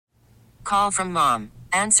Call from mom.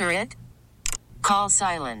 Answer it. Call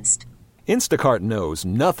silenced. Instacart knows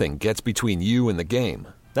nothing gets between you and the game.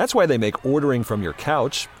 That's why they make ordering from your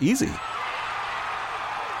couch easy.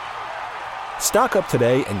 Stock up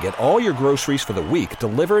today and get all your groceries for the week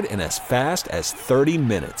delivered in as fast as 30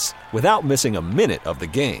 minutes without missing a minute of the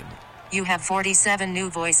game. You have 47 new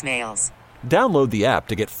voicemails. Download the app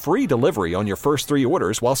to get free delivery on your first 3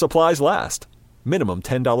 orders while supplies last. Minimum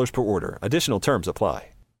 $10 per order. Additional terms apply.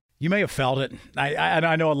 You may have felt it.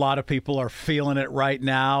 I know a lot of people are feeling it right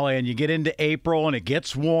now, and you get into April and it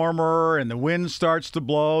gets warmer and the wind starts to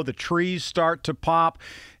blow, the trees start to pop,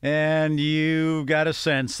 and you got a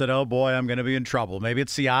sense that, oh boy, I'm going to be in trouble. Maybe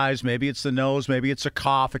it's the eyes, maybe it's the nose, maybe it's a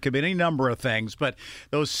cough. It could be any number of things, but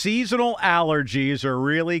those seasonal allergies are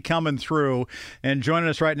really coming through. And joining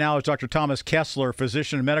us right now is Dr. Thomas Kessler,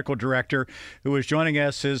 physician and medical director, who is joining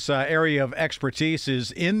us. His area of expertise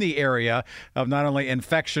is in the area of not only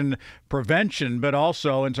infection prevention, but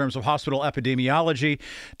also in terms of hospital epidemiology.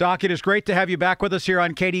 Doc, it is great to have you back with us here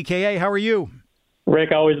on KDKA. How are you?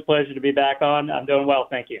 Rick, always a pleasure to be back on. I'm doing well,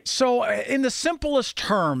 thank you. So in the simplest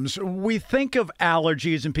terms, we think of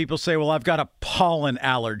allergies and people say, well, I've got a pollen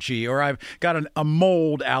allergy, or I've got a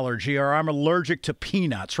mold allergy, or I'm allergic to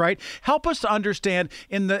peanuts, right? Help us to understand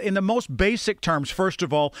in the most basic terms, first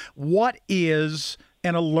of all, what is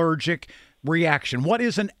an allergic reaction? What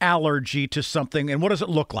is an allergy to something, and what does it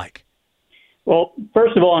look like? Well,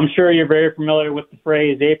 first of all, I'm sure you're very familiar with the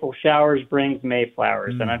phrase, April showers brings May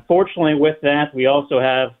flowers. And unfortunately with that, we also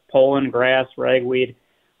have pollen, grass, ragweed,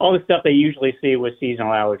 all the stuff they usually see with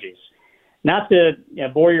seasonal allergies. Not to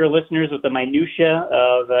bore your listeners with the minutia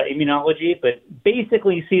of immunology, but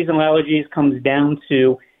basically seasonal allergies comes down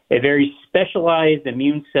to a very specialized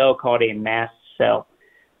immune cell called a mast cell.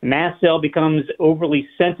 The mast cell becomes overly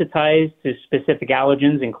sensitized to specific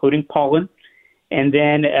allergens, including pollen. And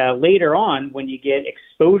then later on, when you get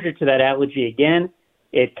exposure to that allergy again,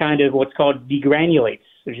 it kind of what's called degranulates,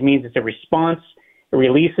 which means it's a response. It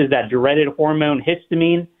releases that dreaded hormone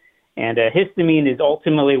histamine. And histamine is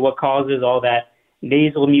ultimately what causes all that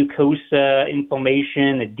nasal mucosa,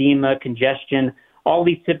 inflammation, edema, congestion, all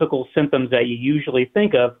these typical symptoms that you usually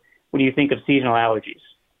think of when you think of seasonal allergies.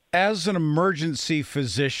 As an emergency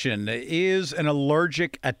physician, is an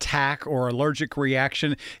allergic attack or allergic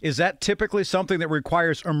reaction, is that typically something that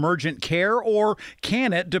requires emergent care, or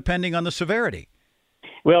can it, depending on the severity?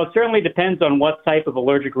 Well, it certainly depends on what type of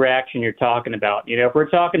allergic reaction you're talking about. You know, if we're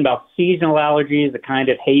talking about seasonal allergies, the kind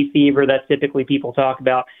of hay fever that typically people talk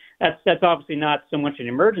about, that's obviously not so much an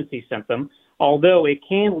emergency symptom, although it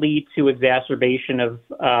can lead to exacerbation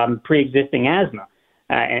of pre-existing asthma.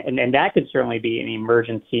 And that could certainly be an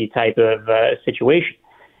emergency type of situation.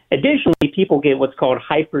 Additionally, people get what's called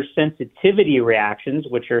hypersensitivity reactions,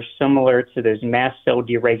 which are similar to those mast cell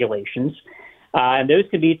deregulations. And those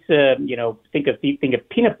could be to, think of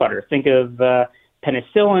peanut butter, think of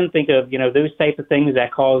penicillin, think of, those type of things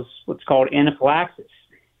that cause what's called anaphylaxis,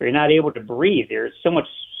 where you're not able to breathe. There's so much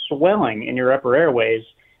swelling in your upper airways.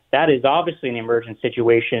 That is obviously an emergent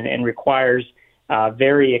situation and requires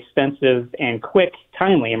very expensive and quick,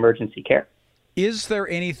 timely emergency care. Is there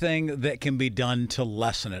anything that can be done to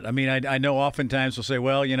lessen it? I mean, I know oftentimes we'll say,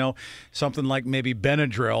 well, something like maybe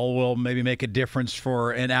Benadryl will maybe make a difference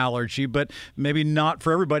for an allergy, but maybe not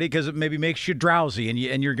for everybody because it maybe makes you drowsy and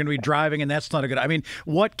you're going to be driving, and that's not a good. I mean,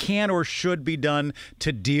 what can or should be done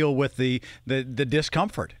to deal with the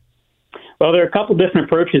discomfort? Well, there are a couple different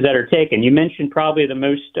approaches that are taken. You mentioned probably the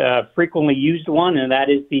most frequently used one, and that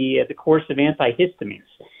is the course of antihistamines.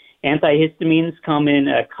 Antihistamines come in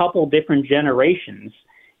a couple different generations,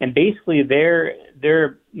 and basically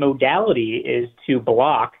their modality is to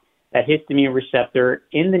block that histamine receptor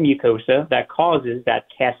in the mucosa that causes that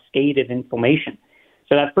cascade of inflammation.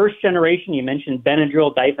 So that first generation, you mentioned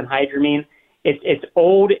Benadryl, diphenhydramine. It's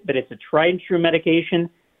old, but it's a tried and true medication,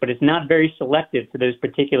 but it's not very selective to those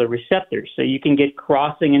particular receptors. So you can get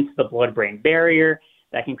crossing into the blood-brain barrier.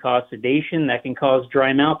 That can cause sedation. That can cause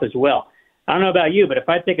dry mouth as well. I don't know about you, but if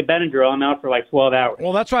I take a Benadryl, I'm out for like 12 hours.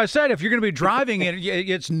 Well, that's why I said if you're going to be driving,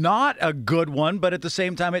 it's not a good one, but at the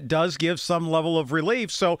same time, it does give some level of relief.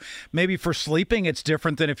 So maybe for sleeping, it's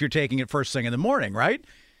different than if you're taking it first thing in the morning, right?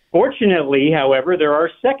 Fortunately, however, there are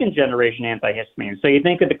second-generation antihistamines. So you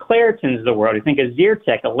think of the Claritins of the world. You think of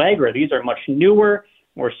Zyrtec, Allegra. These are much newer,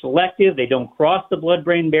 more selective. They don't cross the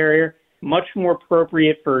blood-brain barrier, much more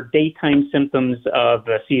appropriate for daytime symptoms of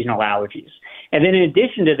seasonal allergies. And then in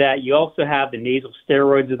addition to that, you also have the nasal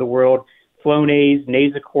steroids of the world, Flonase,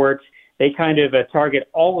 Nasacort. They kind of target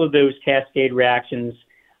all of those cascade reactions,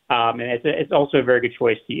 and it's also a very good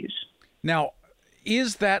choice to use. Now,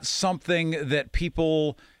 is that something that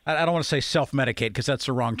people I don't want to say self-medicate because that's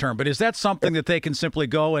the wrong term, but is that something that they can simply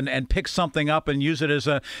go and pick something up and use it as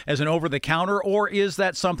an over-the-counter, or is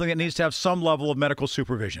that something that needs to have some level of medical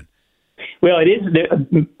supervision? Well, it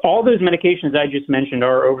is. All those medications I just mentioned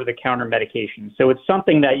are over-the-counter medications. So it's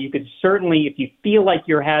something that you could certainly, if you feel like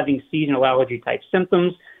you're having seasonal allergy-type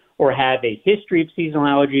symptoms or have a history of seasonal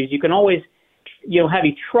allergies, you can always have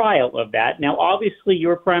a trial of that. Now, obviously,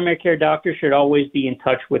 your primary care doctor should always be in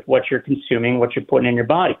touch with what you're consuming, what you're putting in your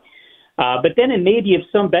body. But then it may be of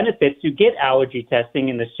some benefit to get allergy testing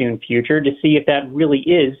in the soon future to see if that really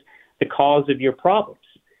is the cause of your problems.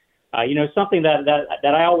 Something that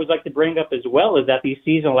I always like to bring up as well is that these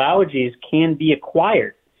seasonal allergies can be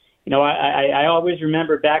acquired. I always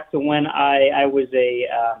remember back to when I was a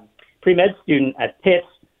pre-med student at Pitt,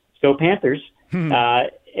 go Panthers,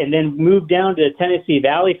 and then moved down to Tennessee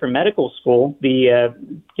Valley for medical school, the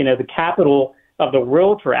capital of the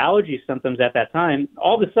world for allergy symptoms at that time.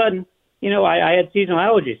 All of a sudden, I had seasonal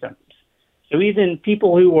allergy symptoms. So even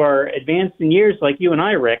people who are advanced in years like you and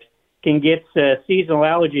I, Rick, can get seasonal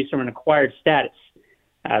allergies from an acquired status.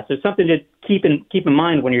 So something to keep in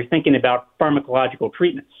mind when you're thinking about pharmacological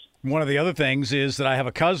treatments. One of the other things is that I have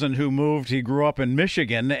a cousin who he grew up in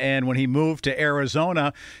Michigan, and when he moved to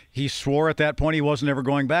Arizona, he swore at that point he wasn't ever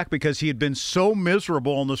going back because he had been so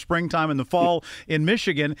miserable in the springtime and the fall in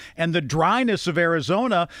Michigan, and the dryness of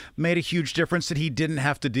Arizona made a huge difference that he didn't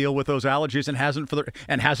have to deal with those allergies and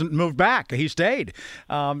hasn't moved back. He stayed.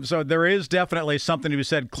 So there is definitely something to be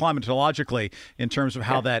said climatologically in terms of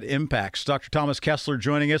how that impacts. Dr. Thomas Kessler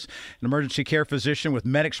joining us, an emergency care physician with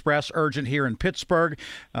MedExpress Urgent here in Pittsburgh.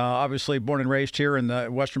 Obviously born and raised here in the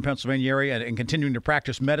Western Pennsylvania area and continuing to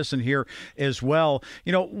practice medicine here as well.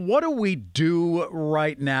 What do we do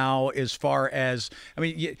right now as far as,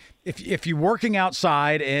 if you're working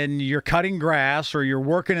outside and you're cutting grass or you're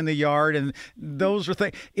working in the yard and those are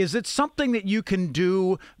things, is it something that you can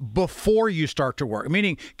do before you start to work?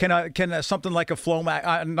 Meaning, can something like a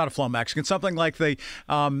Flomax, not a Flomax, can something like the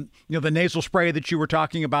nasal spray that you were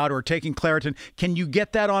talking about or taking Claritin, can you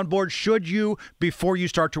get that on board? Should you before you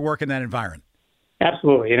start to work in that environment?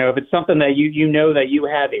 Absolutely. If it's something that you know that you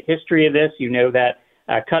have a history of this, that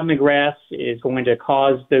cutting the grass is going to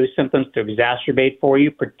cause those symptoms to exacerbate for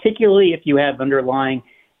you, particularly if you have underlying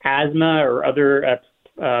asthma or other,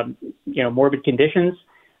 morbid conditions.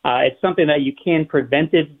 It's something that you can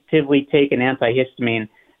preventatively take an antihistamine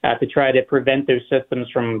to try to prevent those symptoms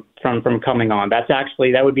from coming on.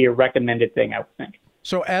 That would be a recommended thing, I would think.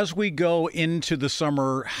 So as we go into the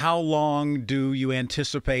summer, how long do you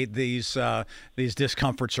anticipate these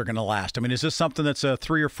discomforts are going to last? Is this something that's a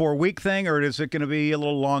 3 or 4 week thing, or is it going to be a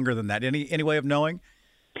little longer than that? Any way of knowing?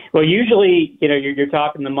 Well, usually, you're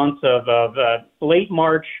talking the months of late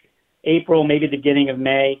March, April, maybe the beginning of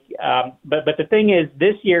May. But the thing is,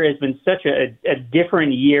 this year has been such a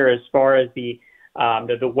different year as far as the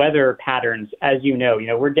weather patterns. As you know,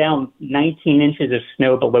 we're down 19 inches of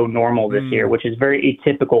snow below normal this year, which is very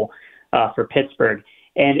atypical for Pittsburgh.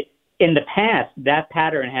 And in the past, that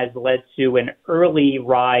pattern has led to an early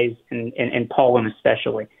rise in pollen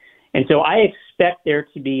especially. And so I expect there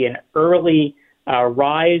to be an early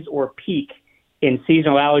rise or peak in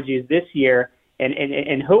seasonal allergies this year,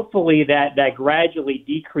 and hopefully that gradually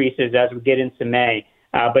decreases as we get into May.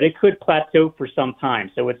 But it could plateau for some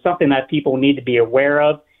time. So it's something that people need to be aware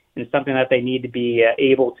of and something that they need to be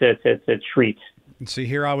able to treat. And see,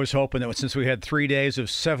 here I was hoping that since we had 3 days of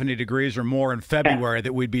 70 degrees or more in February,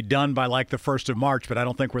 that we'd be done by like the 1st of March, but I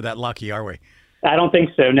don't think we're that lucky, are we? I don't think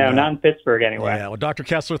so. No, not in Pittsburgh anyway. Yeah. Well, Dr.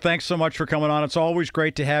 Kessler, thanks so much for coming on. It's always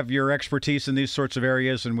great to have your expertise in these sorts of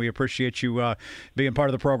areas, and we appreciate you being part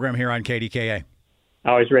of the program here on KDKA.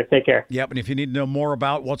 Always, Rick. Take care. Yep, and if you need to know more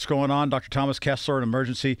about what's going on, Dr. Thomas Kessler, an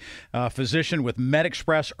emergency physician with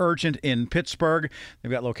MedExpress Urgent in Pittsburgh.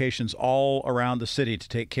 They've got locations all around the city to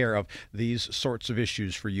take care of these sorts of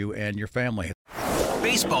issues for you and your family.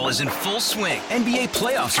 Baseball is in full swing. NBA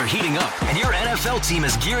playoffs are heating up, and your NFL team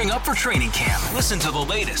is gearing up for training camp. Listen to the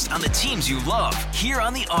latest on the teams you love here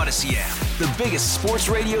on the Odyssey app. The biggest sports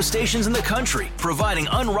radio stations in the country, providing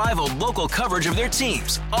unrivaled local coverage of their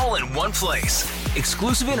teams, all in one place.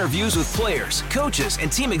 Exclusive interviews with players, coaches,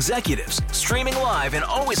 and team executives, streaming live and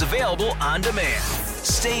always available on demand.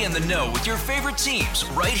 Stay in the know with your favorite teams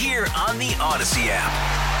right here on the Odyssey app.